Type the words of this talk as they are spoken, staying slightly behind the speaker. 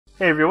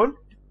Hey everyone,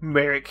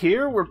 Merric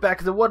here. We're back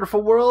in the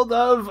wonderful world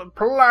of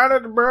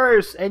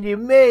Planetbase, and you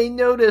may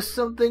notice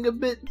something a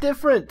bit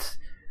different.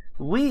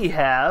 We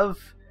have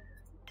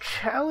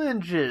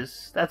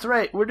challenges. That's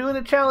right, we're doing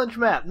a challenge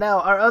map.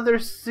 Now, our other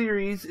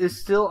series is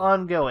still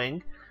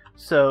ongoing,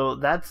 so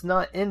that's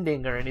not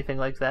ending or anything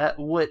like that.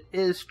 What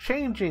is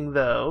changing,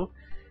 though,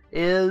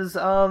 is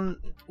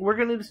we're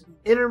going to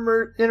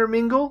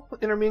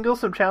intermingle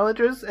some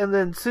challenges, and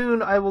then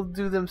soon I will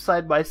do them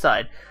side by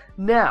side.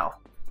 Now,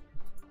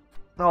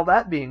 all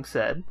that being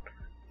said,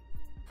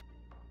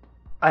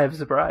 I have a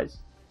surprise.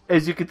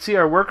 As you can see,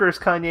 our worker is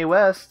Kanye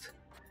West,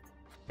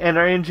 and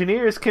our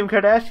engineer is Kim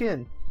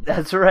Kardashian.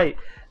 That's right.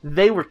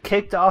 They were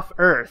kicked off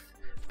Earth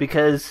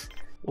because,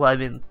 well, I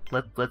mean,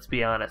 let's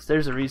be honest.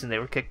 There's a reason they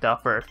were kicked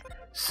off Earth.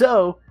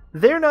 So,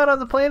 they're not on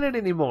the planet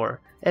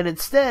anymore, and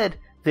instead,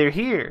 they're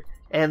here,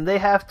 and they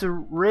have to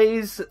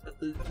raise,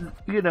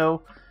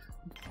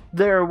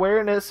 their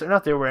awareness, or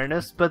not their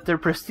awareness, but their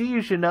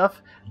prestige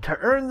enough to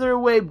earn their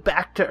way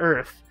back to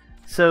Earth.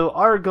 So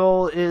our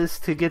goal is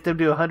to get them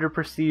to 100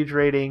 prestige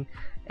rating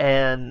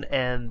and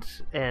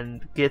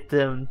get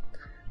them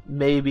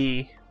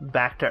maybe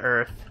back to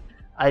Earth.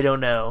 I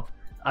don't know.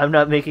 I'm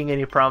not making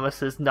any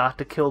promises not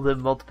to kill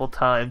them multiple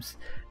times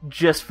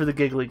just for the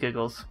giggly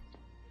giggles.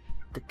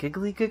 The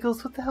giggly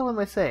giggles? What the hell am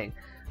I saying?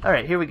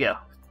 Alright, here we go.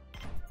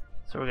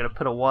 So we're going to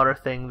put a water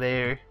thing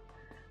there.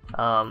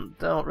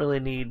 Don't really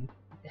need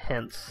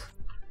hints,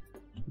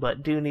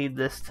 but do need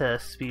this to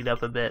speed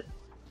up a bit.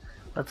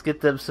 Let's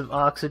get them some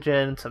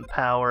oxygen, some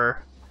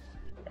power,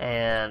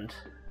 and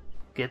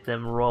get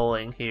them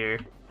rolling here.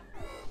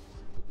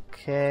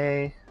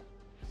 Okay.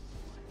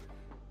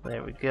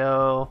 There we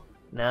go.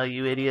 Now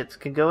you idiots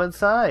can go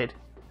inside.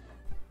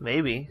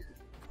 Maybe.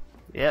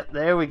 Yep,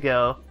 there we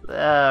go.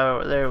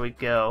 Oh, there we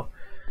go.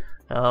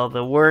 Oh,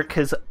 the work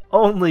has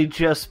only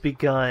just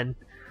begun,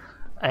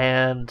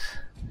 and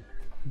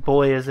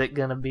boy is it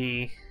gonna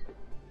be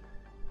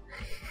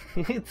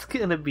it's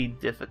gonna be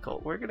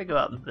difficult. We're gonna go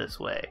out this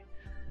way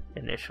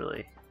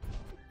initially,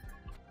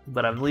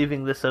 but I'm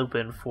leaving this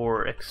open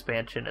for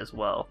expansion as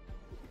well.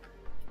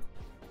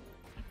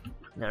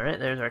 Alright,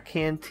 there's our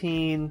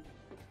canteen.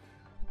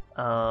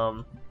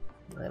 I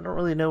don't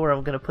really know where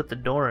I'm gonna put the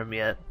dorm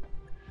yet.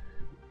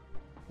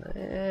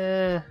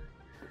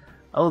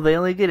 Oh, they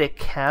only get a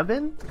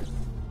cabin?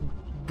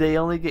 They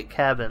only get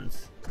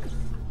cabins.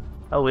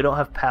 Oh, we don't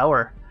have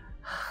power.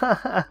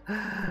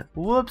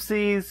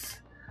 Whoopsies!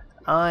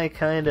 I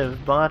kind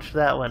of botched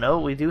that one. Oh,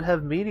 we do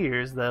have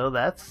meteors, though.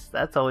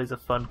 That's always a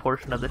fun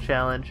portion of the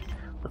challenge.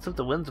 Let's hope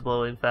the wind's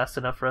blowing fast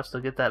enough for us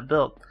to get that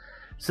built.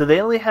 So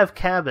they only have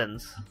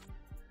cabins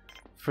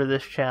for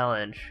this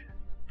challenge.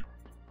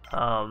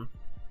 That's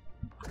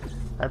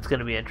going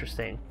to be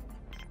interesting.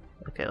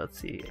 Okay, let's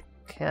see.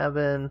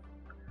 Cabin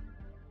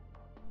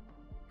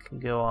can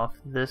go off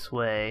this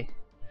way.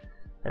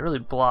 It really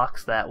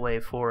blocks that way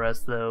for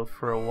us, though,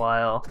 for a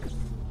while.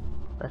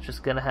 That's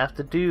just gonna have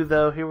to do,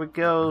 though. Here we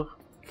go.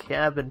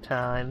 Cabin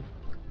time.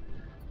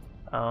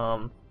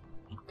 Can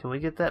we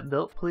get that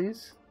built,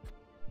 please?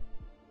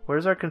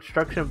 Where's our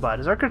construction bot?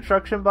 Is our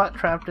construction bot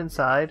trapped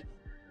inside?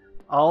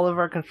 All of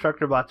our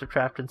constructor bots are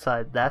trapped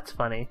inside. That's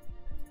funny.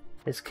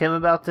 Is Kim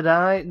about to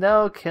die?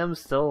 No, Kim's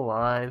still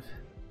alive.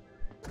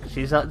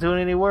 She's not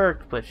doing any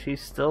work, but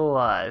she's still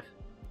alive.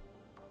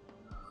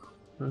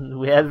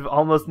 We have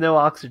almost no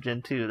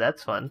oxygen, too.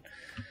 That's fun.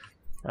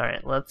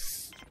 Alright,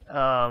 let's...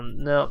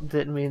 nope,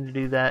 didn't mean to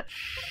do that.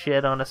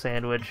 Shit on a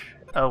sandwich.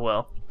 Oh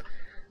well.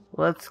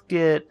 Let's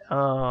get,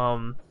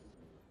 a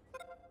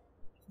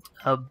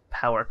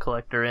power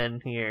collector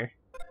in here.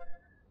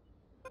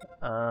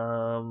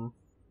 There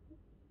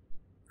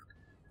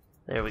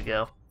we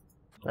go.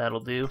 That'll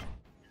do.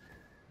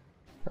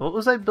 What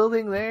was I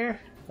building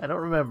there? I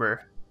don't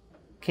remember.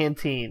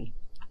 Canteen.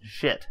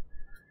 Shit.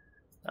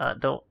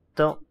 Don't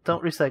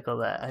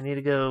recycle that. I need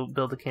to go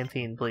build a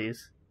canteen,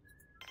 please.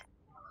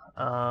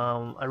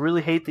 I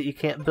really hate that you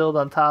can't build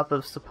on top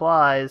of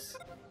supplies.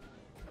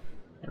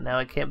 And now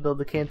I can't build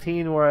the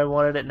canteen where I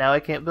wanted it. Now I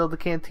can't build the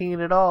canteen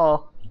at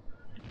all.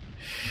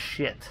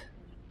 Shit.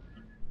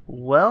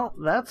 Well,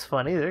 that's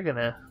funny. They're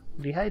gonna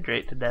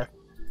dehydrate to death.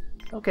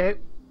 Okay.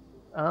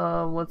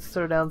 Let's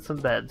throw down some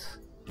beds.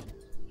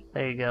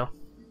 There you go.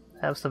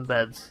 Have some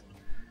beds.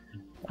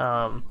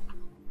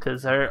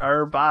 Because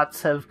our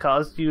bots have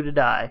caused you to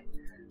die.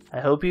 I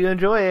hope you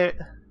enjoy it,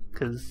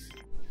 because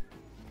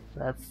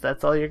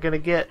that's all you're gonna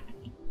get.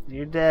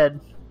 You're dead.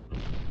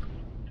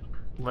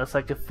 Unless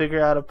I could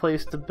figure out a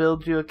place to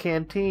build you a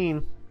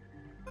canteen.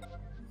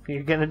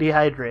 You're gonna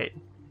dehydrate.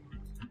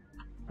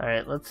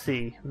 Alright, let's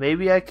see.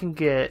 Maybe I can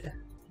get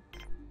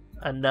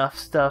enough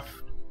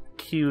stuff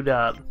queued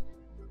up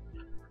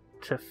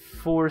to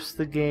force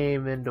the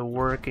game into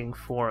working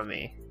for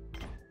me.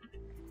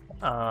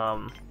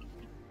 I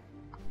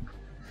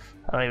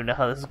don't even know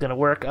how this is gonna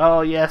work.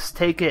 Oh yes,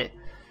 take it!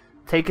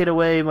 Take it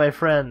away, my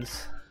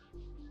friends.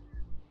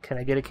 Can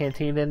I get a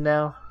canteen in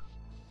now?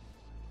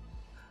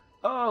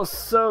 Oh,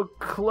 so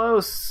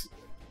close!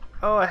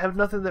 Oh, I have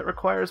nothing that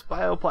requires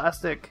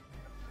bioplastic.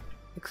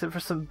 Except for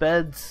some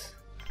beds.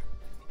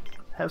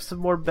 Have some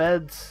more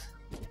beds.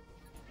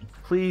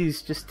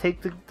 Please, just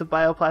take the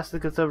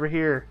bioplastic that's over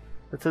here.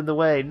 That's in the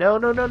way. No,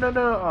 no, no, no,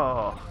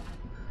 no.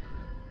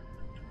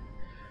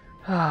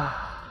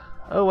 Oh.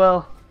 Oh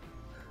well.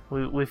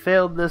 We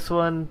failed this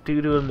one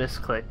due to a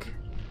misclick.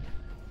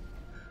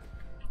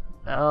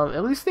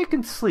 At least they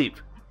can sleep.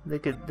 They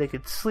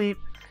could sleep.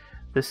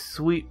 The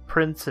sweet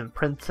prince and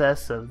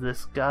princess of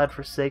this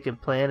godforsaken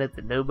planet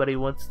that nobody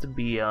wants to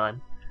be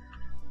on.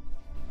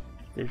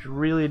 There's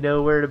really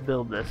nowhere to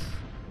build this.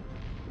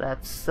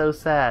 That's so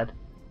sad.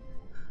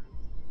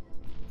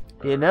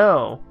 You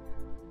know,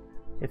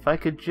 if I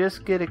could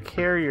just get a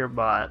carrier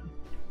bot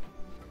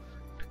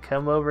to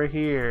come over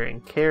here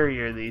and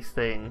carrier these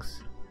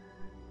things,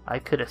 I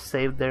could have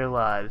saved their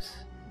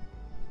lives.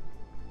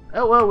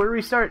 Oh well, we're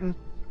restarting.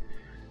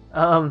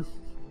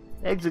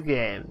 Exit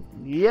game.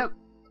 Yep.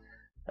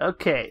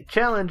 Okay,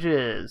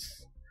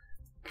 challenges.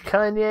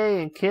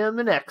 Kanye and Kim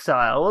in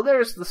exile. Well,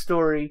 there's the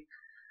story.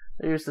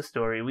 There's the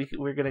story.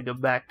 We're gonna go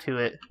back to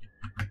it.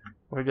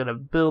 We're gonna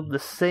build the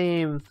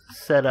same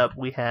setup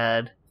we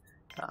had.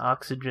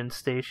 Oxygen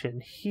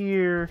station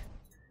here.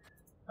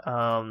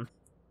 No.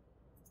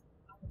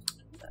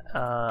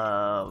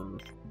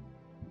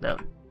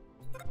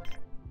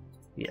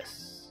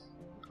 Yes.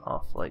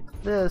 Off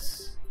like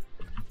this.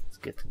 Let's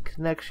get the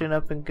connection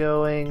up and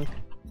going.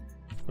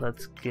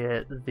 Let's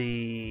get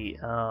the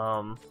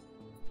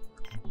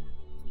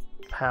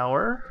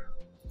power.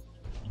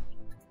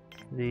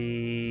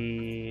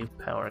 The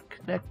power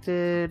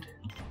connected.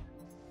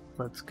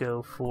 Let's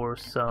go for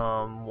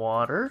some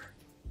water.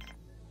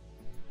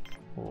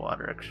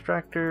 Water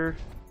extractor.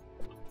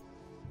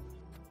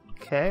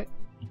 Okay.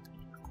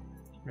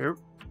 Nope.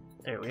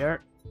 There we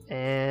are.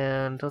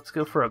 And let's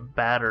go for a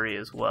battery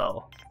as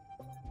well.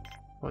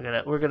 We're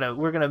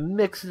gonna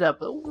mix it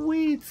up a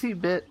weensy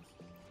bit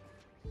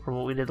from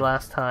what we did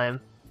last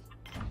time.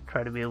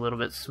 Try to be a little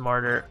bit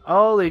smarter.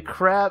 Holy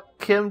crap!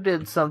 Kim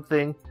did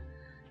something.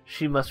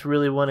 She must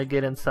really want to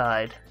get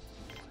inside.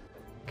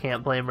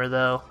 Can't blame her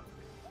though.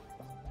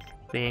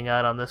 Being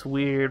out on this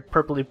weird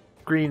purpley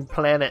green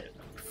planet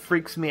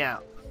freaks me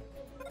out.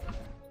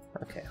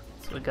 Okay,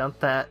 so we got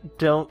that.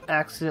 Don't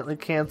accidentally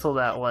cancel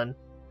that one.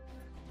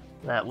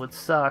 That would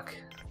suck,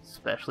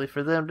 especially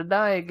for them to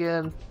die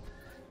again.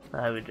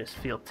 I would just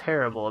feel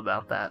terrible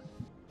about that.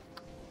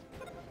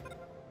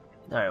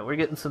 Alright, we're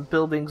getting some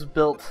buildings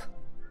built,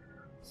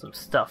 some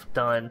stuff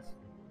done.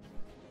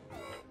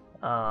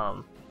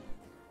 Yeah,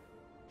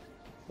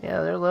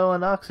 they're low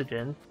on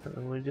oxygen.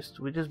 We just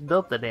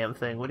built the damn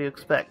thing. What do you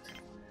expect?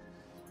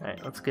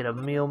 Alright, let's get a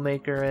meal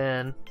maker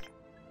in.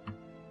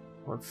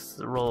 Let's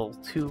roll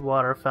 2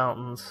 water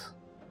fountains.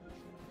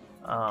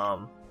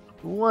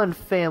 1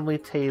 family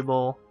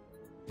table.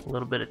 A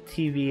little bit of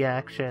TV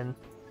action.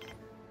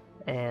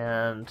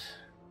 And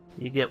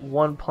you get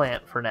 1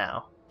 plant for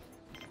now.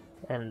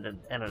 And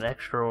an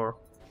extra,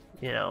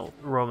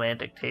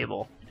 romantic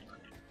table.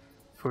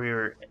 For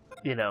your,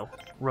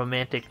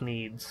 romantic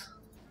needs.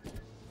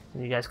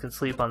 And you guys can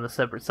sleep on the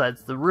separate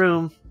sides of the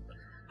room.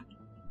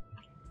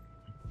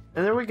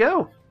 And there we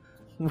go.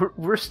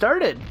 We're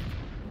started.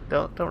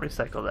 Don't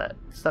recycle that.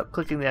 Stop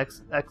clicking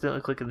accidentally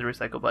clicking the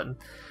recycle button.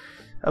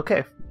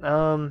 Okay.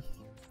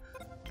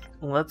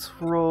 Let's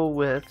roll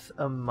with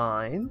a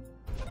mine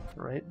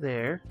right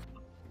there.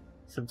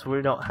 Since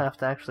we don't have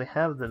to actually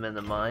have them in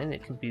the mine,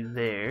 it can be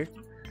there.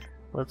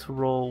 Let's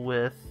roll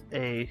with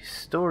a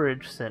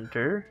storage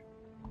center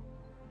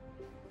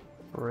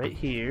right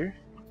here.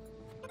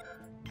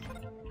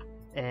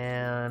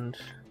 And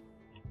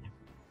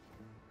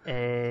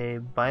a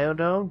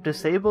biodome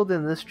disabled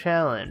in this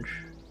challenge.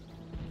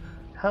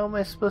 How am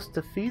I supposed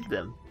to feed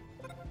them?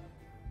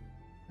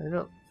 I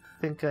don't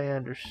think I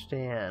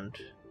understand.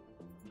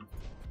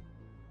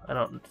 I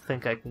don't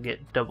think I can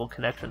get double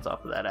connections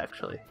off of that,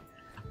 actually.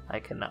 I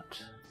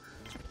cannot.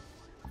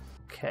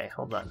 Okay,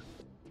 hold on.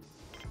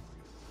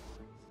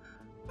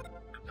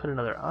 Put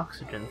another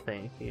oxygen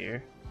thing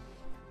here.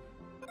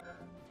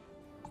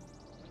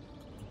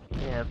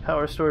 Yeah,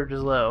 power storage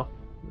is low.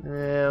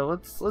 Yeah,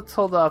 let's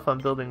hold off on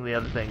building the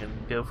other thing and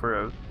go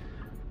for a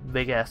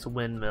big ass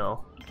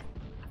windmill.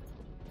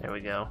 There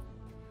we go.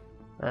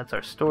 That's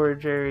our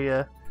storage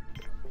area.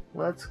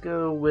 Let's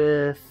go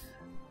with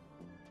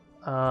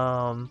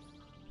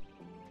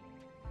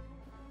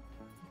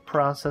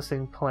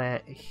processing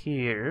plant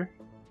here.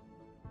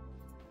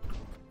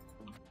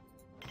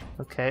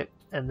 Okay,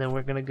 and then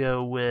we're gonna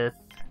go with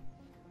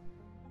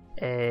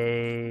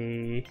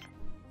a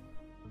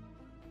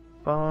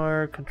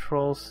bar,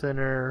 control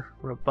center,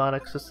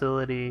 robotics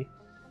facility.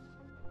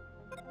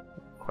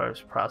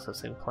 Requires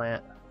processing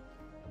plant.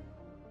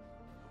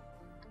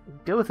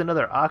 Go with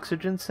another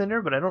oxygen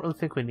center, but I don't really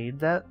think we need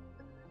that.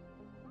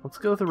 Let's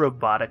go with a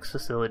robotics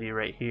facility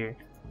right here.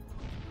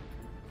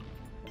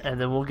 And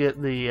then we'll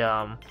get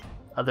the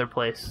other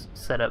place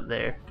set up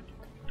there.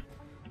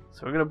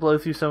 So we're going to blow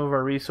through some of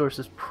our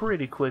resources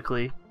pretty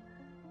quickly.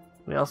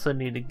 We also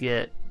need to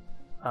get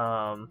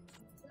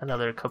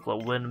another couple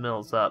of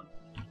windmills up.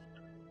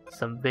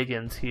 Some big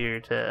ones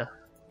here to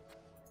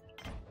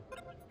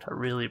to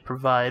really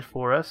provide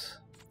for us.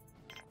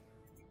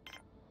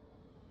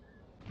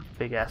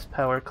 Big ass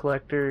power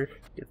collector,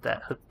 get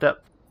that hooked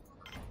up.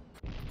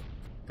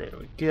 There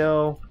we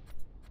go.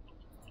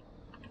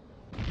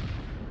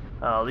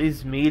 Oh,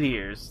 these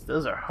meteors,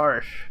 those are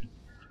harsh.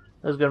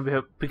 Those are going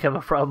to become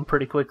a problem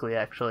pretty quickly,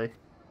 actually.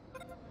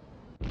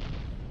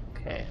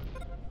 Okay.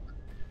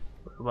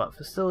 Robot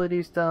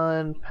facilities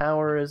done.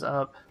 Power is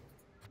up.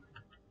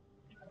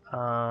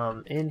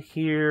 In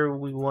here,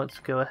 we want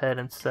to go ahead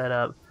and set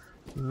up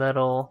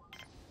metal,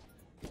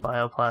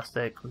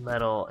 bioplastic,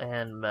 metal,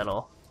 and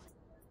metal.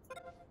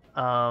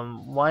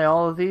 Why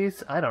all of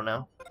these? I don't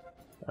know.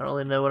 I don't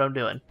really know what I'm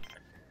doing.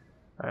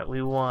 Alright,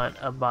 we want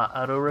a bot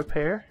auto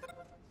repair,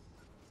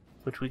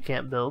 which we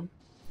can't build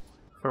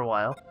for a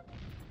while.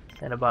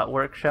 And a bot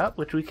workshop,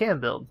 which we can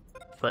build,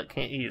 but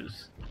can't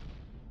use.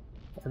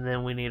 And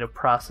then we need a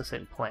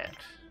processing plant.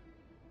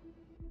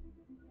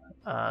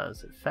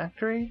 Is it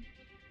factory?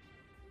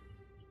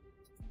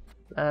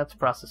 That's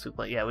processing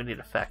plant. Yeah, we need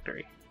a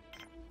factory.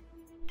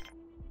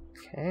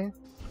 Okay.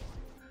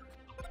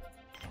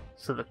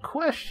 So the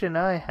question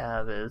I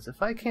have is,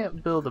 if I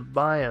can't build a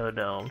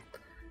biodome,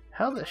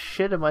 how the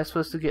shit am I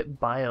supposed to get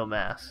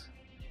biomass?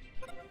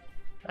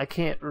 I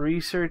can't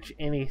research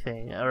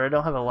anything, or I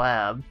don't have a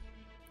lab.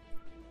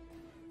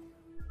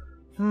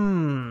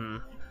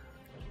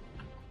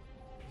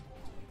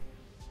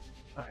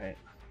 Alright.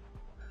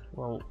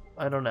 Well,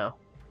 I don't know.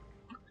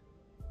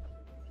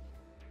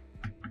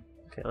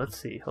 Okay, let's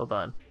see. Hold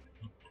on.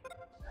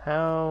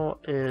 How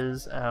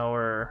is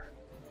our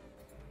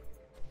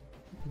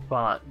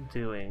bot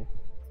doing?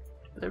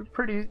 They're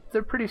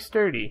pretty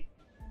sturdy.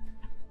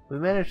 We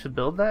managed to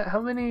build that? How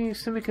many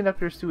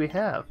semiconductors do we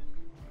have?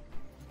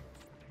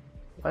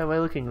 Why am I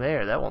looking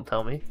there? That won't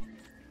tell me.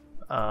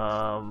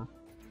 No.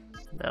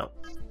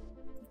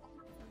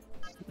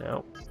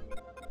 No.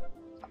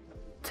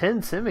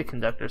 10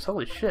 semiconductors,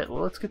 holy shit.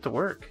 Well, let's get to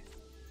work.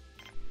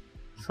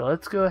 So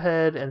let's go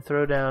ahead and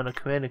throw down a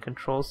command and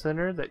control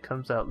center that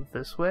comes out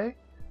this way.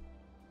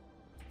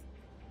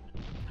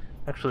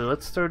 Actually,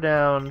 let's throw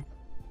down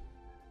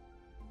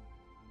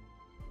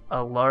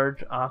a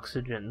large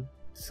oxygen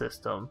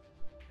system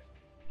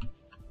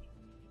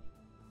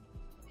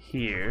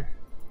here.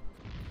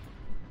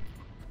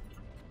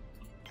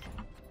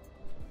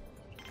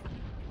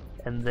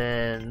 And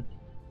then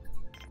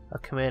a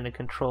command and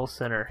control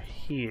center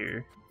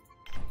here.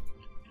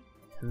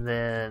 And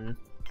then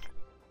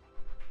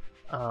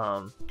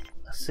a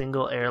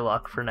single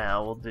airlock for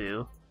now will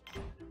do.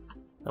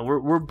 Now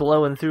we're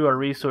blowing through our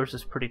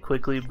resources pretty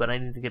quickly, but I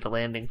need to get a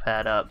landing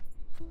pad up.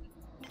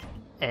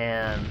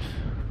 And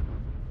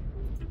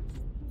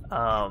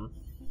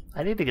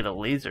I need to get a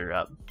laser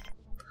up.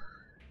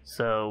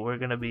 So we're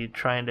gonna be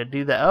trying to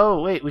do that.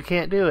 Oh wait, we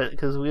can't do it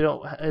because we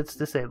don't. It's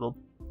disabled.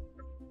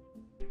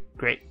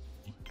 Great.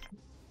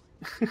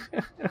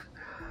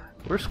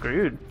 We're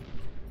screwed.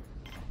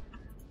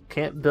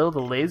 Can't build a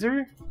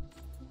laser?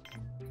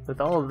 With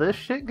all of this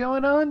shit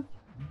going on?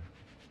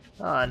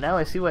 Ah, now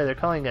I see why they're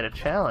calling it a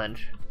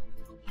challenge.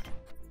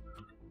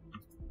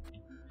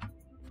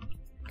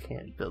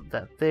 Can't build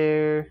that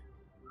there.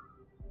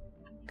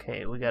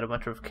 Okay, we got a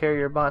bunch of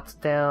carrier bots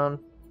down.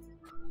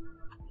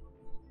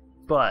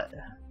 But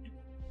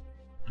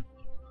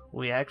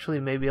we actually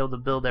may be able to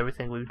build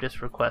everything we've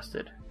just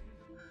requested.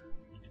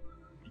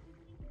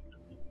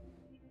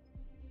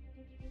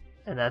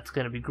 And that's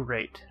going to be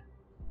great.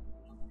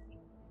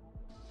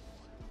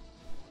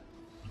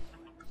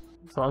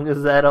 As long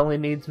as that only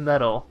needs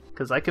metal.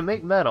 Because I can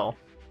make metal.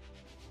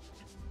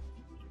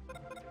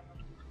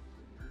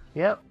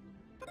 Yep.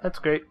 That's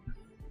great.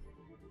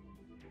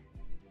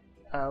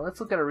 Let's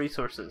look at our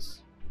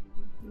resources.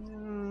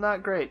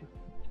 Not great.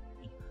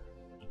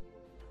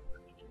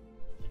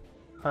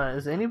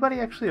 Is anybody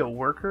actually a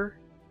worker?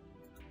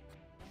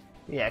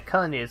 Yeah,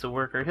 Colonize is a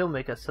worker. He'll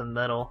make us some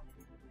metal.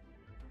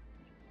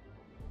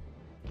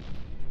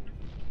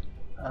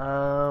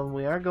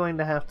 We are going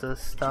to have to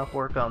stop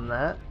work on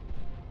that.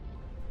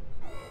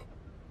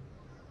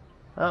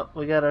 Oh,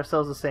 we got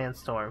ourselves a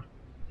sandstorm.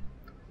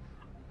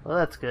 Well,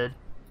 that's good.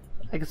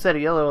 I can set a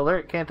yellow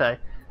alert, can't I?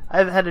 I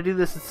haven't had to do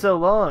this in so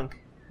long.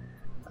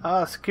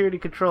 Ah, security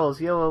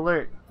controls, yellow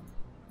alert.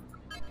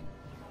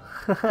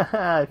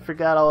 I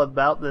forgot all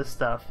about this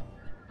stuff.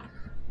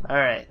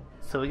 Alright,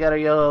 so we got our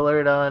yellow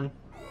alert on.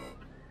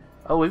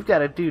 Oh, we've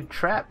got a dude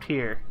trapped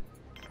here.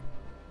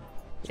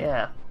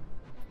 Yeah.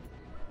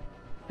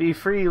 Be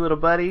free, little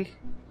buddy.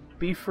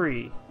 Be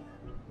free.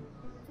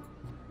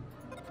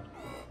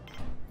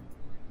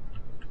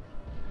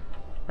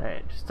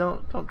 Alright, just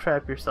don't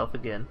trap yourself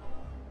again.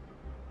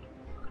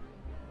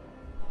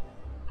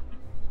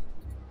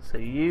 So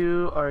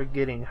you are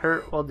getting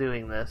hurt while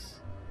doing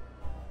this.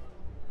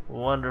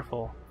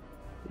 Wonderful.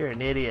 You're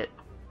an idiot.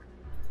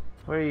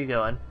 Where are you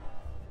going?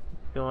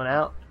 Going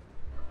out?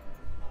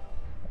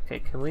 Okay,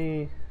 can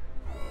we...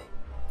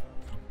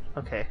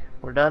 Okay,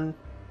 we're done?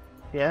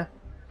 Yeah?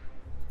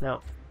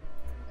 No.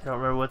 I don't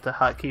remember what the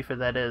hotkey for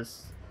that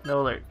is.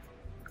 No alert.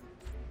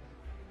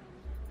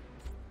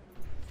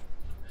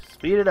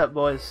 Speed it up,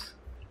 boys.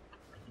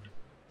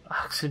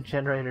 Oxygen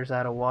generator's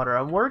out of water.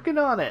 I'm working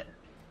on it.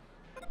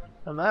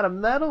 I'm out of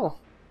metal.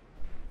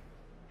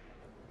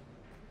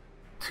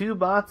 2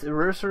 bots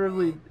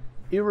irreversibly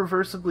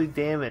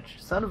damaged.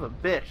 Son of a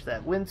bitch,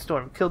 that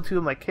windstorm killed 2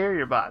 of my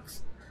carrier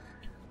bots.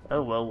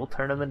 Oh well, we'll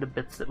turn them into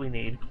bits that we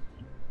need.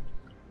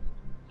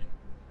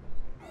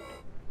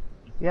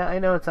 Yeah, I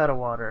know it's out of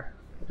water.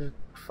 There's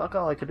fuck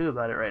all I could do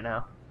about it right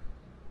now.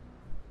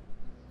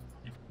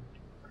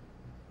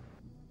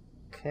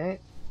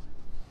 Okay.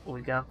 We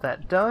got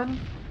that done.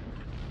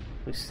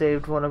 We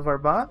saved one of our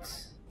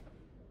bots.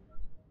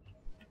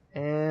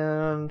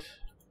 And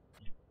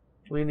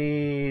we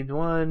need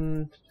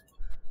one.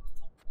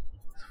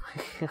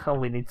 Oh,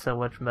 we need so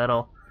much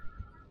metal.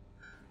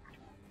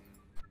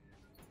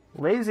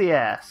 Lazy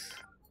ass.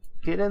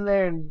 Get in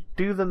there and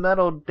do the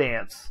metal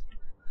dance.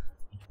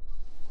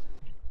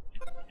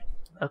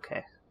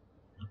 Okay.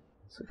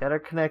 So we got our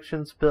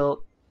connections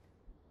built.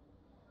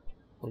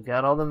 We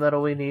got all the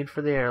metal we need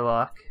for the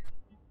airlock.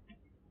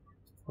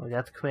 We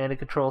got the command and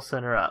control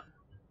center up.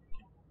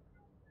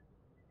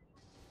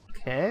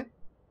 Okay.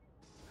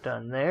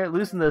 Done there.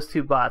 Losing those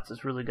 2 bots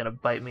is really going to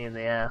bite me in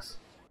the ass.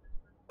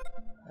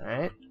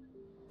 Alright.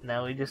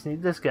 Now we just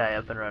need this guy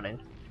up and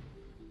running.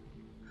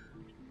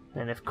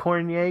 And if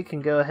Cornier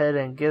can go ahead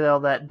and get all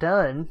that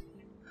done,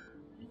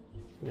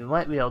 we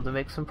might be able to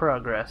make some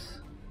progress.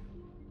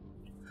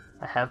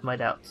 I have my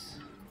doubts.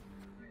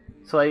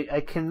 So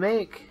I can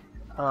make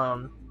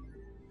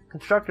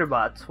constructor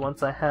bots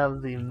once I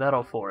have the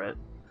metal for it.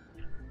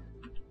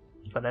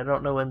 But I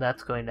don't know when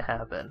that's going to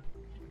happen.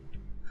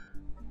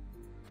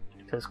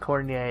 Because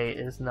Cornier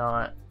is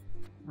not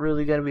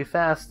really going to be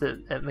fast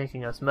at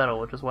making us metal,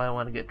 which is why I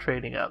want to get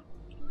trading up.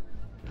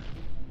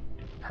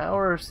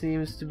 Power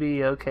seems to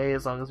be okay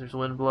as long as there's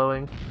wind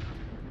blowing.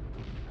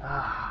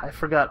 I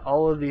forgot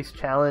all of these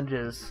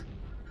challenges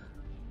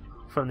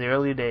from the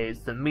early days.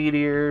 The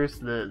meteors,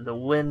 the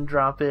wind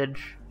droppage.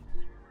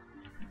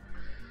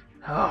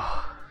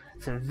 Oh,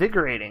 it's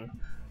invigorating.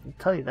 I'll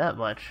tell you that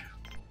much.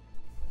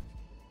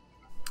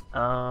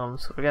 So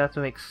we're gonna have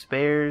to make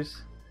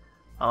spares,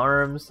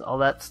 arms, all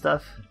that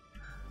stuff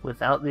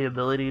without the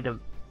ability to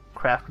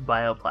craft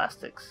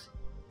bioplastics.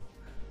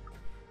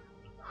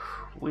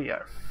 We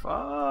are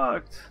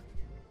fucked.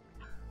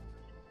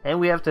 And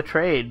we have to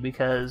trade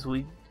because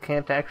we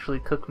can't actually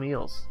cook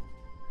meals.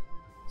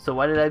 So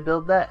why did I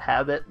build that?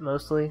 Habit,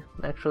 mostly.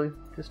 Actually,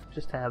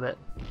 just habit.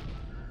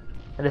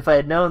 And if I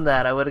had known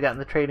that, I would have gotten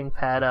the trading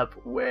pad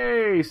up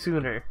way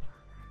sooner.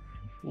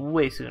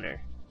 Way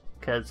sooner.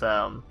 Because,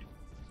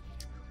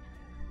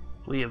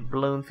 we have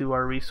blown through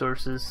our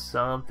resources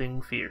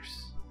something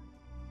fierce.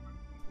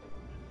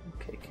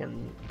 Okay,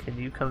 can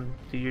you come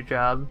do your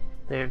job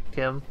there,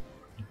 Kim?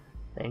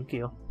 Thank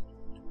you.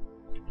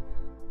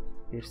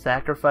 Your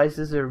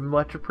sacrifices are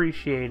much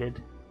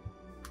appreciated.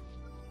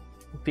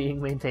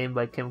 Being maintained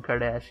by Kim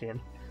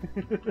Kardashian.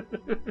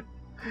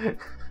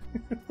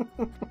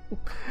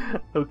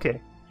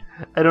 Okay.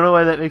 I don't know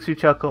why that makes me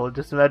chuckle.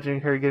 Just imagining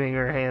her getting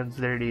her hands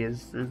dirty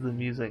is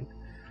amusing.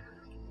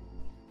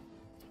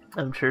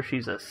 I'm sure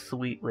she's a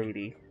sweet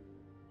lady.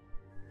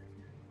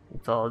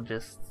 It's all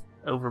just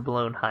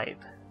overblown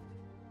hype.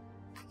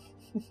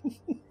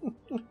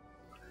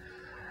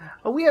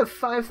 Oh, we have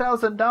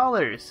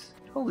 $5,000!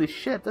 Holy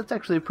shit, that's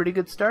actually a pretty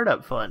good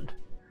startup fund.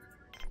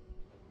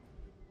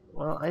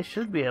 Well, I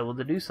should be able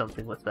to do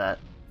something with that.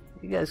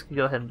 You guys can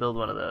go ahead and build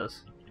one of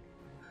those.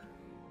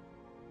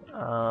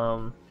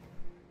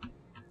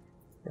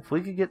 If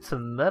we could get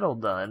some metal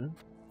done...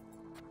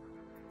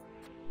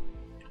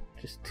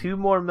 Just 2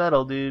 more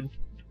metal, dude.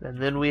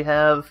 And then we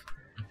have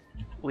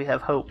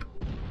hope.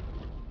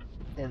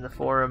 In the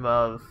form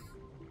of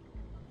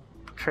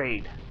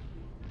trade.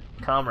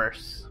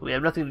 Commerce. We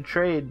have nothing to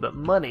trade but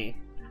money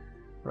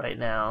right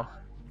now.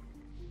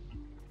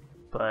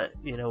 But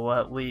you know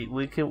what?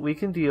 We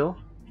can deal.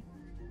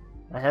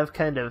 I have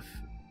kind of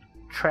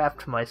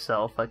trapped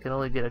myself. I can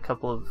only get a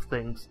couple of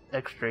things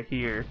extra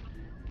here.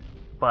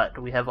 But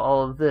we have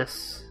all of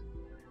this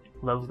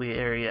lovely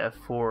area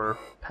for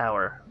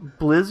power.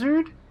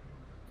 Blizzard?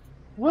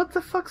 What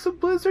the fuck's a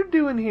blizzard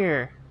doing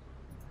here?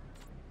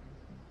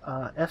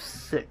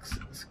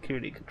 F6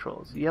 security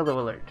controls. Yellow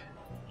alert.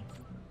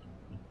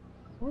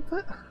 What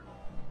the?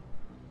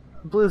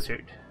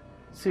 Blizzard.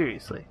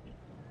 Seriously.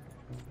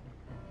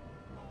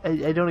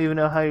 I don't even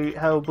know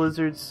how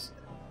blizzards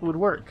would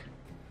work.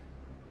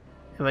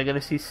 Am I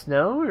gonna see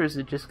snow, or is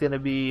it just gonna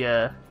be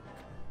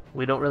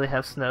we don't really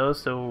have snow,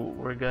 so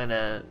we're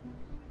gonna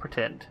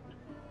pretend?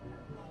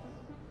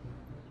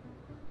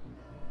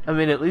 I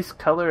mean, at least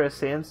color a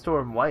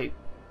sandstorm white.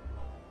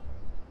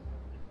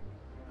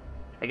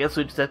 I guess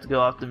we just have to go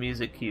off the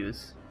music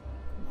cues.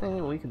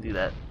 We can do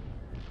that.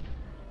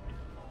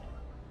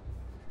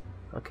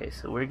 Okay,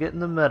 so we're getting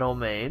the metal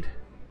made.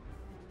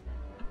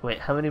 Wait,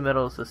 how many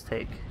metal does this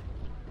take?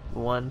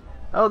 1.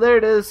 Oh, there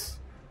it is!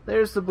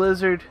 There's the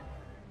blizzard.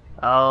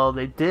 Oh,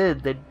 they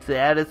did. They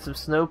added some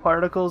snow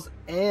particles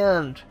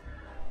and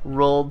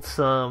rolled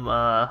some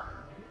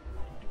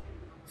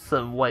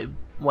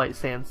white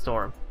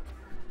sandstorm.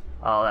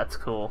 Oh, that's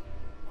cool.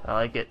 I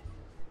like it.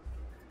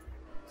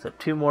 So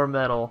 2 more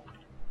metal,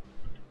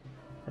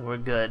 and we're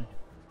good.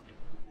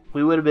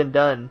 We would have been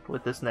done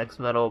with this next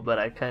metal, but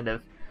I kind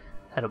of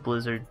had a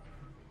blizzard.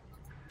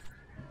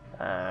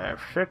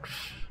 6.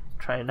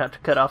 Trying not to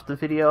cut off the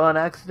video on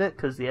accident,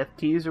 because the F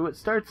keys are what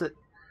starts it.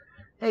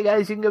 Hey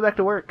guys, you can go back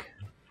to work.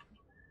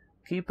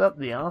 Keep up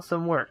the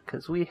awesome work,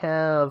 because we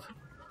have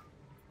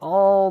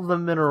all the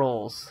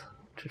minerals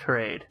to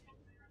trade.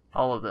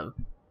 All of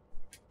them.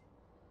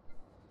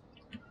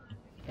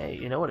 Hey,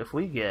 you know what? If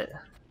we get...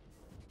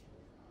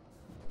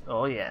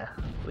 Oh yeah,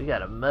 we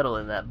got a metal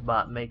in that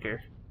bot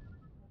maker.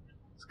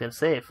 I was gonna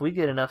say, if we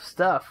get enough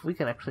stuff, we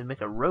can actually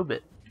make a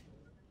robot.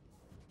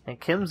 And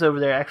Kim's over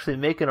there actually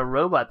making a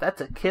robot.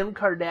 That's a Kim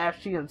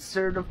Kardashian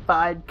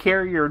certified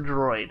carrier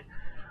droid.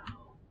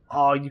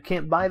 Oh, you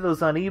can't buy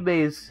those on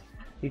eBay's.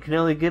 You can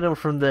only get them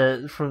from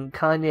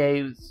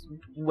Kanye's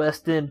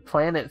West End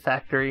Planet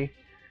factory.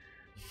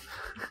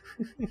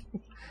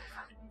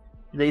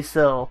 They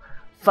sell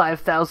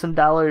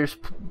 $5,000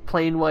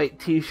 plain white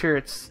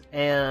T-shirts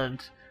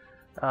and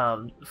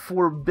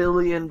 $4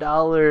 billion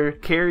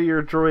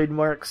carrier droid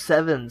Mark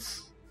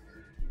 7s.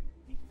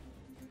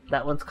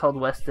 That one's called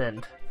West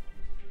End.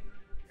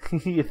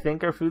 You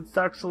think our food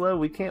stock's low?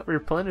 We can't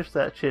replenish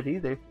that shit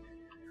either.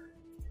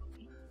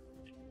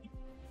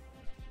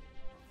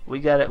 We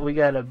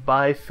gotta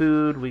buy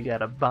food, we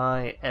gotta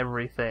buy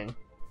everything.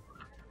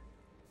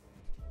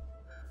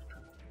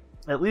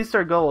 At least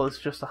our goal is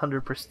just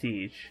 100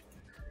 prestige.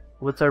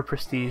 What's our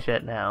prestige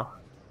at now?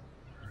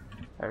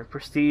 Our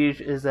prestige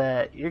is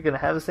at, you're gonna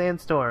have a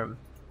sandstorm.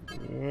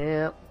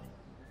 Yep.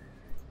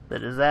 The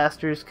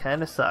disasters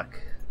kinda suck.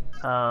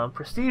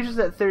 Prestige is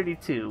at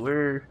 32.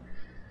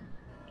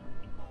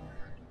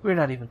 We're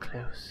not even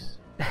close.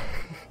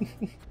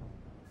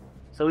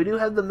 So we do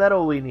have the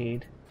metal we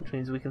need, which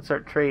means we can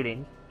start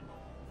trading.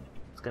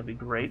 It's gonna be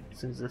great as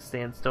soon as this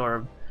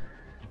sandstorm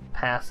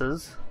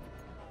passes.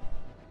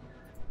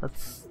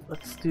 Let's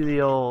do the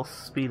old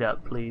speed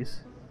up,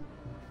 please.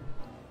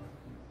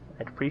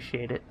 I'd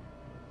appreciate it.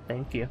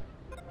 Thank you.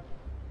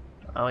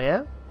 Oh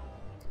yeah?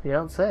 You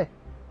don't say.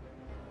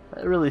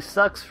 That really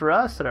sucks for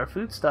us that our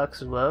food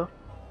stocks are low.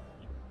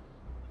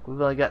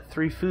 We've only got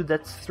 3 food.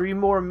 That's 3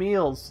 more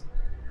meals.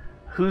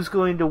 Who's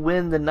going to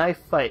win the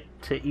knife fight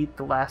to eat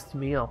the last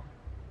meal?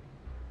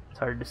 It's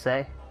hard to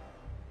say.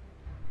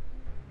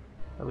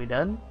 Are we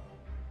done?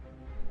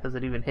 Has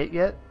it even hit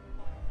yet?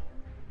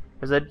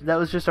 Or that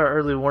was just our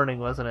early warning,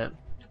 wasn't it?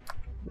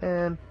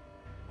 Man.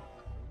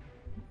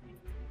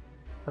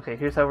 Okay,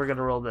 here's how we're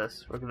gonna roll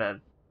this. We're gonna...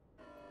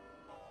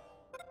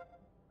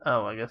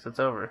 Oh, I guess it's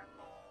over.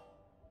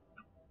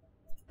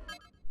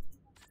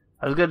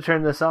 I was gonna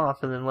turn this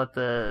off and then let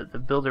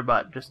the builder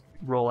bot just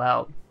roll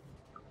out.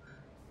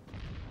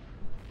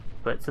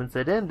 But since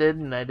it ended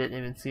and I didn't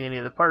even see any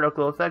of the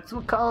particle effects,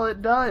 we'll call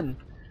it done.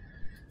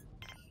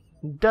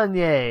 Done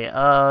yay.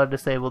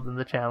 Disabled in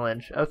the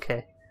challenge.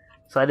 Okay.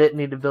 So I didn't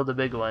need to build a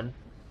big one.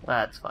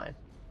 That's fine.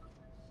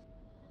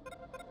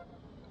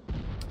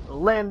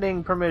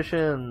 Landing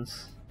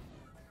permissions.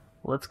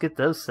 Let's get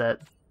those set.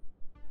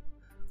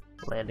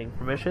 Landing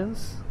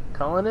permissions.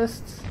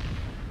 Colonists.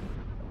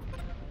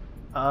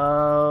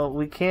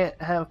 We can't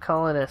have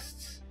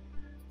colonists.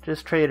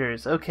 Just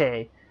traders.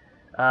 Okay.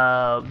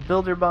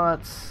 Builder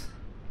bots.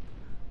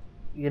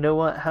 You know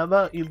what? How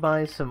about you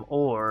buy some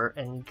ore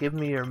and give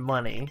me your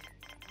money?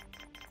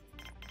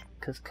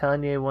 Because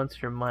Kanye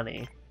wants your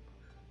money.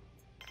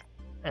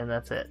 And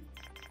that's it.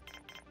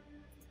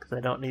 Because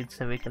I don't need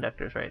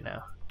semiconductors right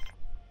now.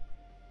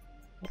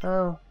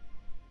 Well,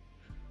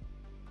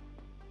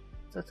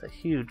 that's a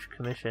huge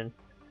commission.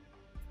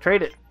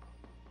 Trade it!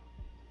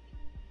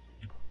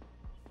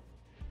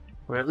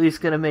 We're at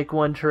least gonna make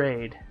one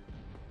trade.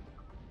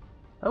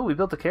 Oh, we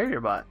built a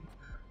carrier bot.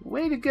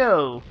 Way to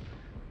go,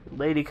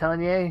 Lady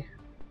Kanye.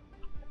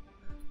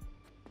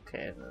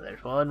 Okay,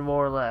 there's one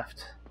more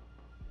left.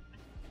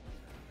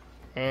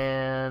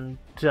 And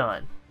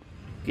done.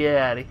 Get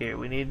out of here.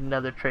 We need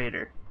another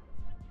trader.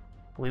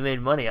 We made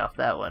money off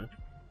that one.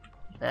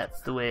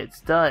 That's the way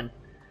it's done.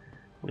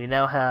 We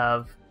now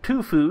have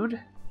 2 food.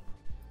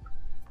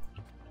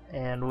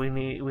 And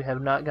we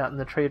have not gotten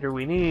the trader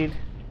we need.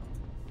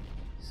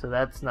 So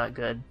that's not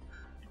good.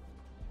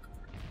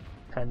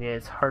 Kanye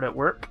is hard at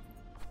work.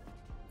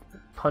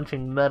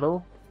 Punching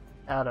metal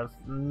out of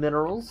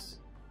minerals.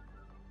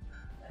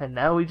 And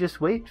now we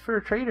just wait for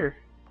a trader.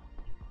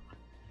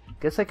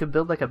 Guess I could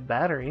build like a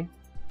battery.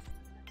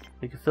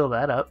 We could fill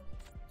that up.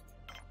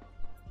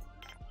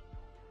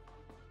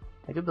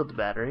 I could build a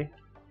battery.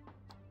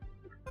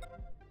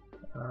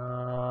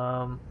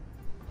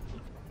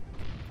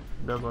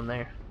 Build one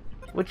there.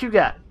 What you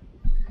got?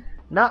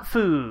 Not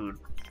food,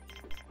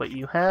 but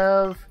you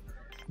have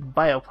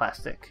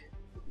bioplastic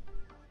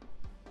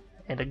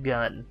and a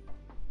gun.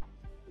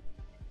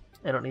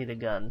 I don't need a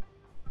gun.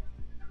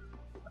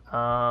 Do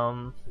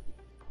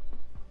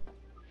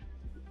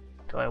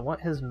I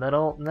want his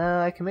metal?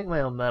 Nah, I can make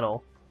my own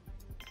metal.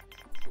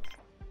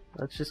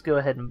 Let's just go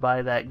ahead and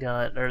buy that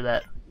gun, or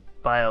that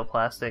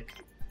bioplastic.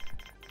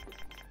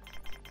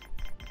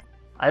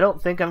 I don't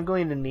think I'm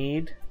going to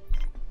need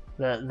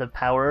the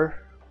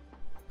power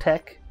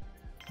tech.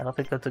 I don't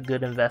think that's a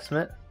good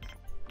investment.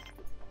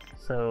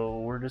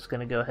 So we're just going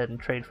to go ahead and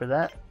trade for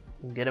that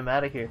and get him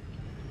out of here.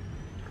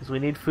 Because we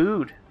need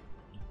food.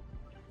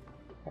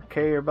 Our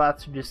carrier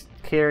bots are just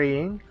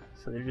carrying,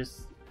 so they're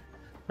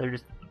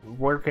just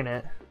working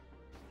it.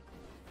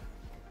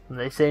 And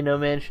they say no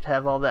man should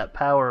have all that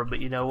power, but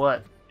you know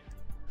what?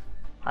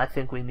 I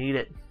think we need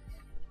it.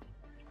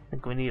 I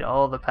think we need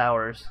all the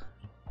powers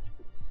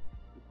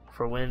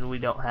for when we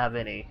don't have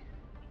any.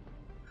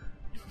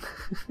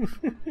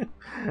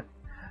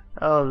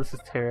 Oh, this is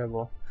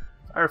terrible.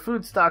 Our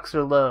food stocks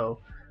are low.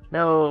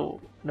 No,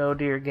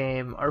 dear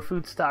game. Our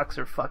food stocks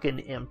are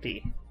fucking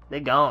empty. They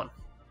gone.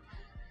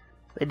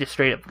 They just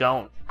straight up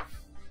gone.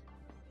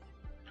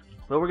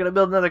 But we're gonna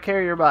build another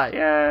carrier bot.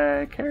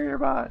 Yay, carrier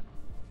bot.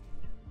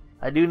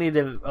 I do need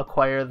to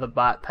acquire the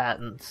bot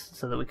patents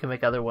so that we can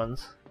make other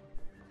ones.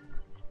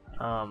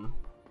 One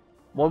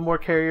more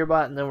carrier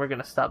bot and then we're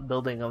gonna stop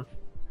building them.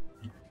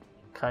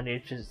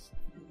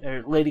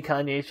 Lady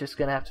Kanye's just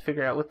gonna have to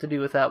figure out what to do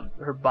without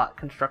her bot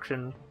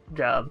construction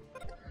job.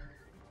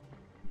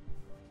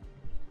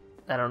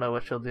 I don't know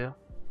what she'll do.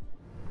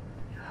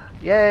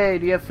 Yay!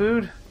 Do you have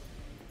food? Do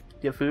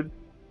you have food?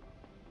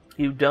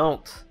 You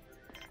don't.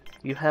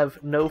 You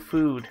have no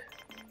food.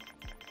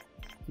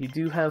 You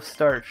do have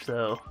starch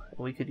though.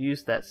 We could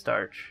use that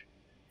starch.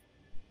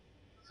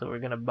 So we're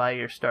gonna buy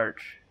your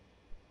starch.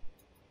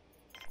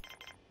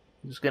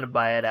 I'm just gonna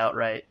buy it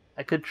outright.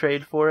 I could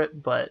trade for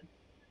it, but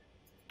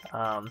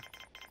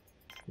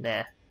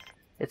nah.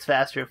 It's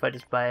faster if I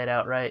just buy it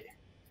outright.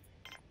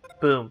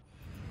 Boom.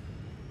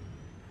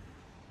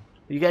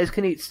 You guys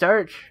can eat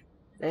starch.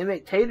 They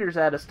make taters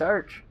out of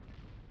starch.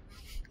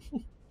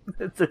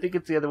 I think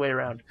it's the other way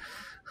around.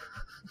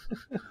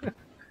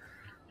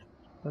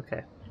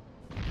 Okay.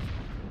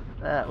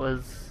 That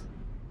was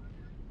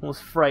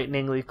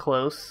frighteningly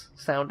close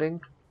sounding.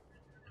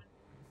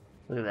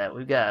 Look at that.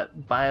 We've got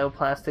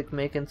bioplastic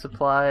making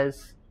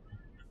supplies.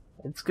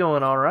 It's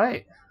going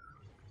alright.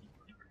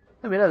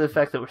 I mean, other than the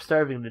fact that we're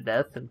starving to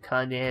death and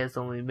Kanye has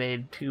only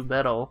made 2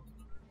 metal.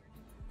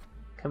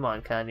 Come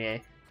on,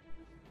 Kanye.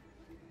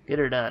 Get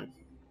her done.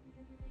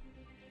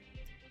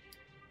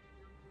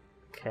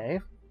 Okay.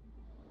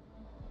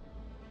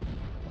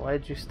 Why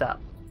did you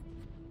stop?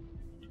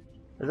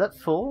 Is that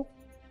full?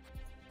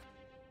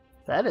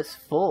 That is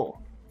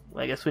full.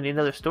 Well, I guess we need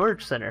another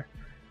storage center.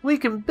 We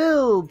can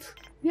build!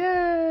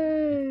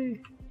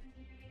 Yay!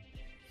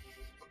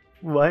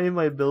 Why am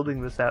I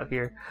building this out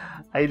here?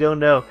 I don't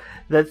know.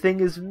 That thing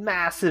is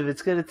massive.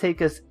 It's going to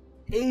take us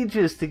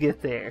ages to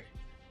get there.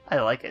 I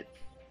like it.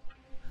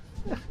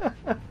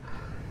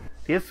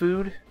 Do you have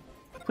food?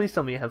 Please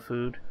tell me you have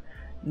food.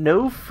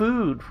 No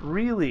food,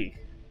 really?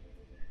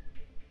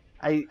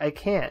 I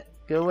can't.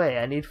 Go away,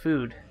 I need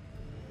food.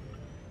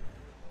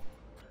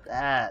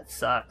 That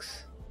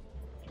sucks.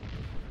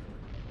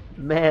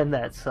 Man,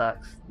 that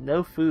sucks.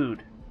 No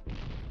food.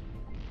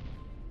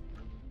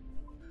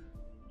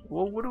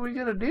 Well, what are we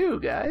gonna do,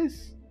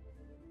 guys?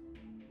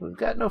 We've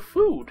got no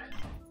food.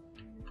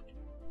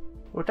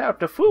 Without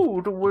the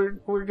food,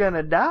 we're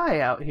gonna die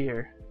out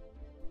here.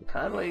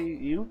 Conway,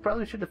 you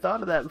probably should have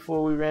thought of that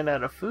before we ran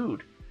out of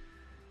food.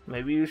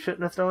 Maybe you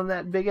shouldn't have thrown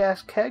that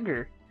big-ass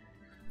kegger.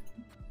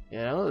 You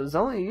know, it was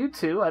only you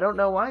two. I don't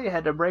know why you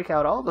had to break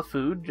out all the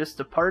food just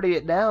to party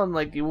it down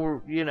like you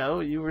were, you know,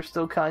 you were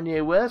still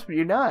Kanye West, but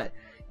you're not.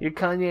 You're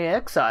Kanye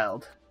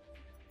exiled.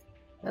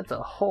 That's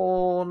a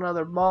whole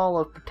nother ball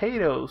of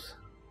potatoes.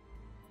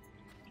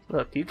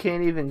 Look, you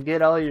can't even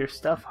get all your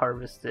stuff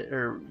harvested,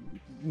 or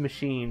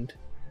machined.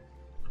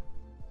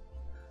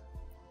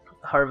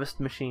 Harvest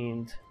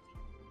machined.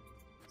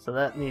 So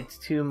that needs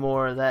 2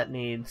 more, that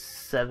needs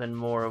 7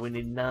 more. We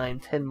need 9,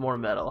 10 more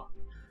metal.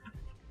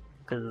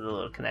 Because of the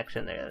little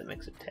connection there that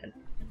makes it 10.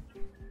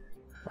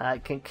 I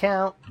can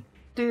count.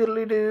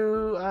 Doodly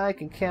doo. I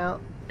can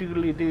count.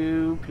 Doodly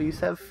doo. Please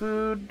have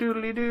food.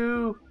 Doodly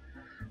doo.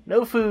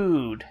 No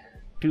food.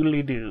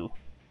 Doodly doo.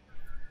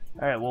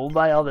 Alright, well, we'll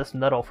buy all this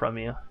metal from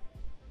you.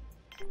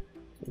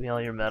 Give me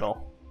all your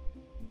metal.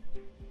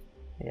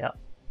 Yep.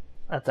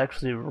 That's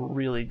actually a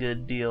really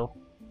good deal.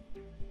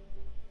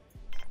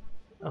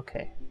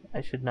 Okay.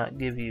 I should not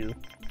give you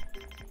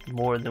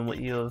more than what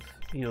you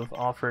have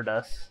offered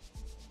us.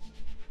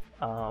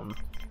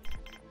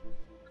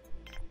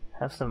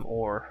 Have some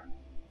ore.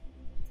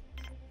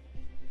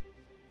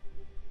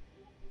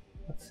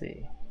 Let's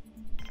see.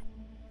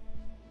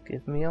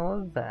 Give me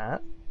all of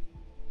that.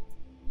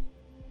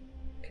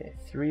 Okay,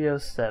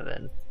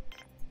 307.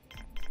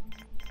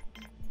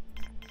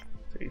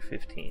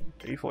 315.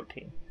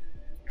 314.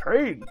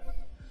 Trade!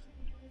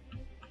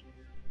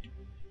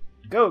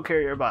 Go,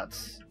 carrier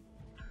bots!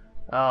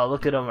 Oh,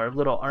 look at them, our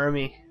little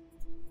army.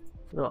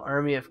 Little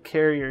army of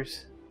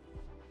carriers.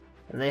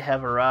 And they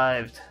have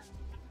arrived.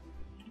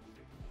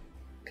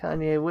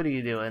 Kanye, what are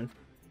you doing?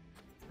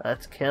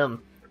 That's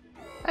Kim.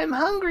 I'm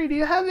hungry, do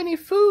you have any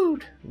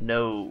food?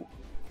 No.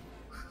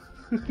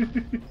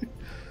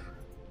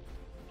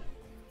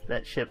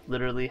 That ship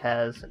literally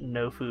has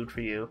no food for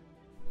you.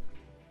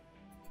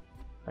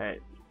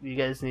 Alright, you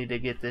guys need to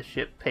get this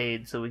ship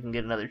paid so we can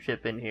get another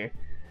ship in here.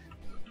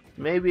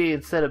 Maybe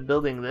instead of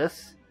building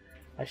this,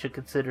 I should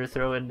consider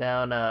throwing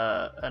down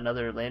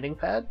another landing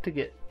pad to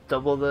get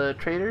double the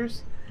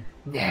traders.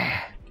 Nah,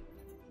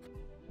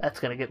 that's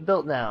gonna get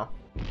built now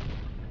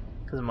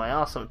because of my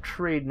awesome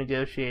trade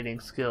negotiating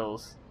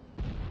skills.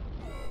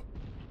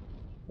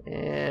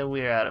 And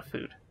we're out of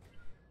food.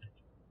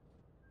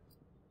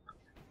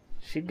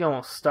 She's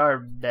gonna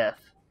starve to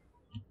death.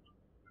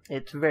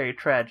 It's very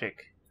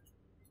tragic.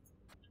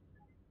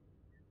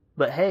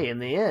 But hey, in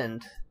the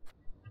end,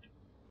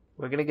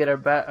 we're gonna get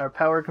our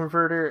power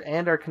converter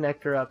and our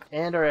connector up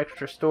and our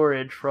extra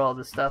storage for all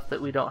the stuff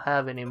that we don't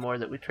have anymore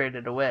that we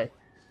traded away.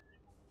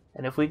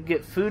 And if we could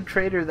get food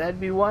trader, that'd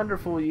be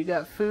wonderful. You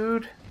got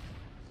food?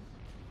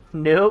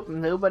 Nope,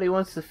 nobody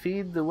wants to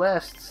feed the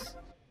Wests.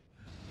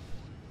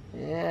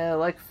 Yeah,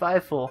 like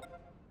Feifel.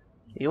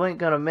 You ain't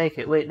gonna make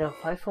it. Wait, no,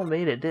 Feifel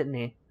made it, didn't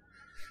he?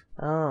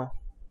 Oh.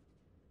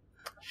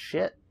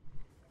 Shit.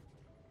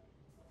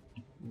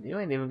 You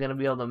ain't even gonna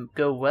be able to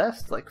go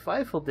west like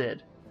Feifel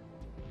did.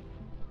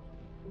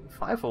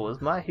 Feifel was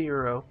my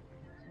hero.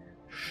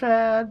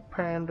 Shad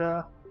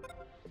Panda.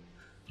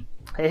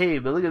 Hey,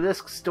 but look at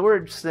this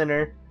storage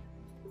center.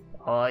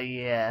 Oh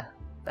yeah,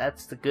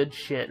 that's the good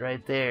shit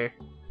right there.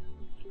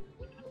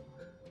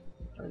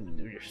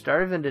 You're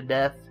starving to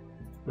death,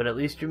 but at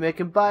least you're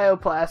making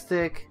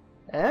bioplastic.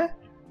 Eh?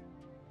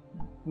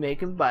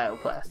 Making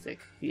bioplastic.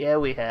 Yeah,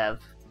 we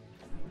have.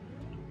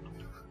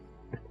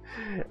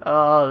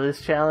 Oh, this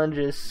challenge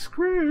is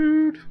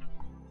screwed.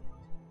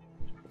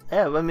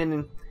 Yeah, I mean,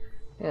 you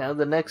know,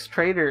 the next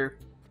trader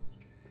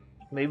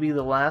may be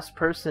the last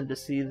person to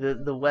see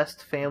the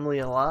West family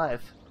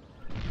alive.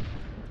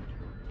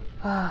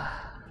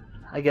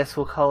 I guess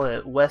we'll call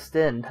it West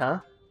End, huh?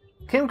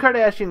 Kim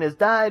Kardashian has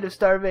died of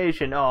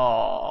starvation.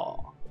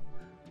 Aww.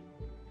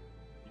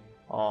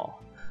 Aw.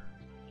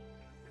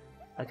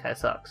 That guy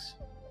sucks.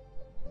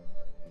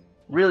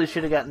 Really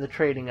should have gotten the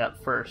trading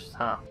up first,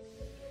 huh?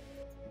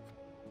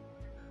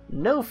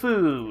 No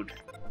food.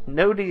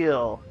 No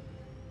deal.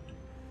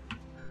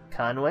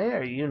 Conway,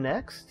 are you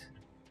next?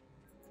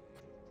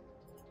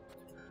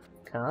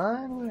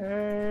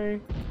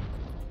 Conway,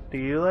 do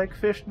you like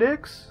fish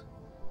dicks?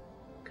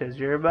 'Cause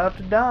you're about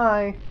to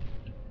die.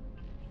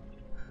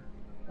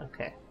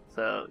 Okay,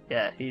 so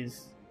yeah,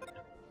 he's...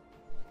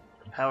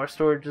 Power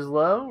storage is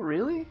low?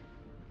 Really?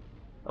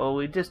 Oh,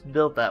 we just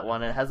built that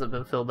one. It hasn't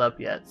been filled up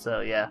yet,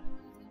 so yeah.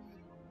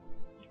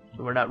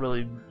 We're not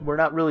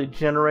really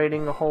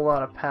generating a whole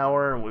lot of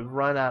power, and we've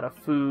run out of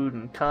food,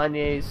 and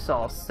Kanye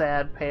saw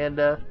Sad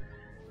Panda,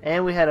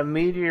 and we had a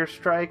meteor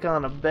strike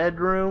on a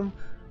bedroom.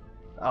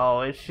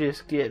 Oh, it's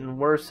just getting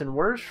worse and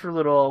worse for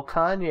little old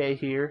Kanye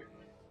here.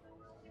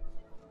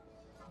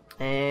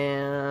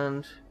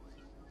 And...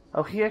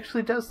 oh, he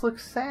actually does look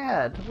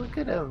sad. Look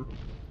at him.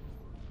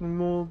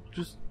 I'm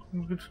just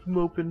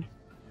moping.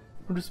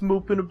 I'm just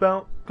moping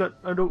about.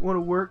 I don't want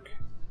to work.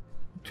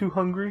 I'm too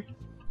hungry.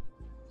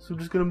 So I'm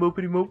just gonna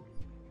mopity mope.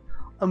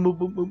 I'm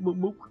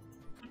mope.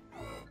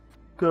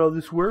 Got all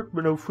this work,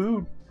 but no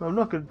food. I'm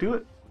not gonna do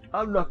it.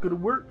 I'm not gonna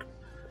work.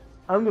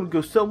 I'm gonna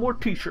go sell more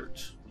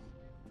t-shirts.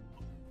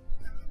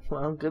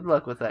 Well, good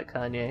luck with that,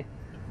 Kanye.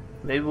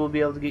 Maybe we'll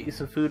be able to get you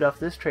some food off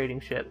this trading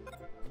ship.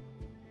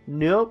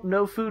 Nope,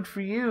 no food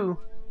for you.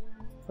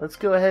 Let's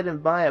go ahead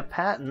and buy a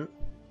patent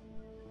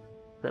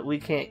that we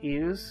can't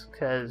use,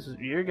 because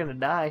you're gonna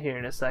die here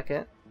in a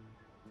second.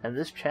 And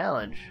this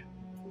challenge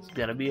is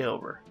gonna be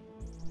over.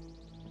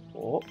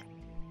 Oh.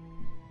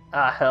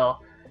 Ah,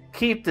 hell.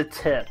 Keep the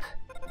tip.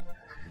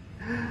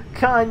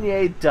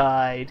 Kanye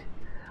died.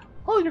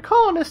 All your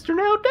colonists are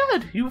now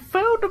dead. You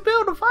failed to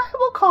build a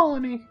viable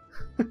colony.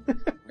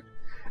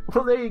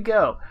 Well, there you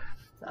go.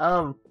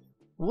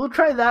 We'll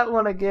try that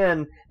one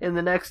again in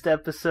the next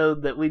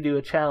episode that we do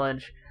a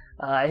challenge.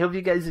 I hope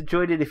you guys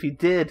enjoyed it. If you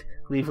did,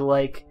 leave a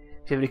like.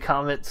 If you have any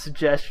comments,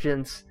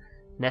 suggestions,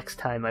 next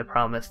time I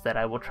promise that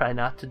I will try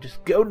not to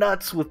just go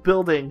nuts with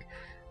building.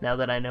 Now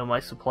that I know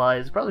my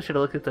supplies, probably should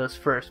have looked at those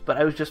first, but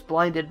I was just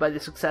blinded by the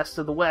success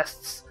of the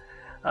Wests.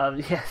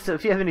 Yeah, so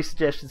if you have any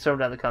suggestions, throw them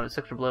down in the comment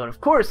section below. And of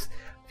course,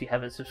 if you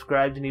haven't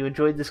subscribed and you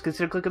enjoyed this,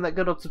 consider clicking that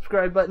good old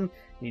subscribe button.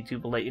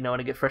 YouTube will let you know when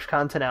I get fresh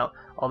content out.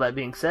 All that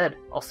being said,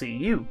 I'll see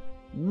you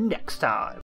next time.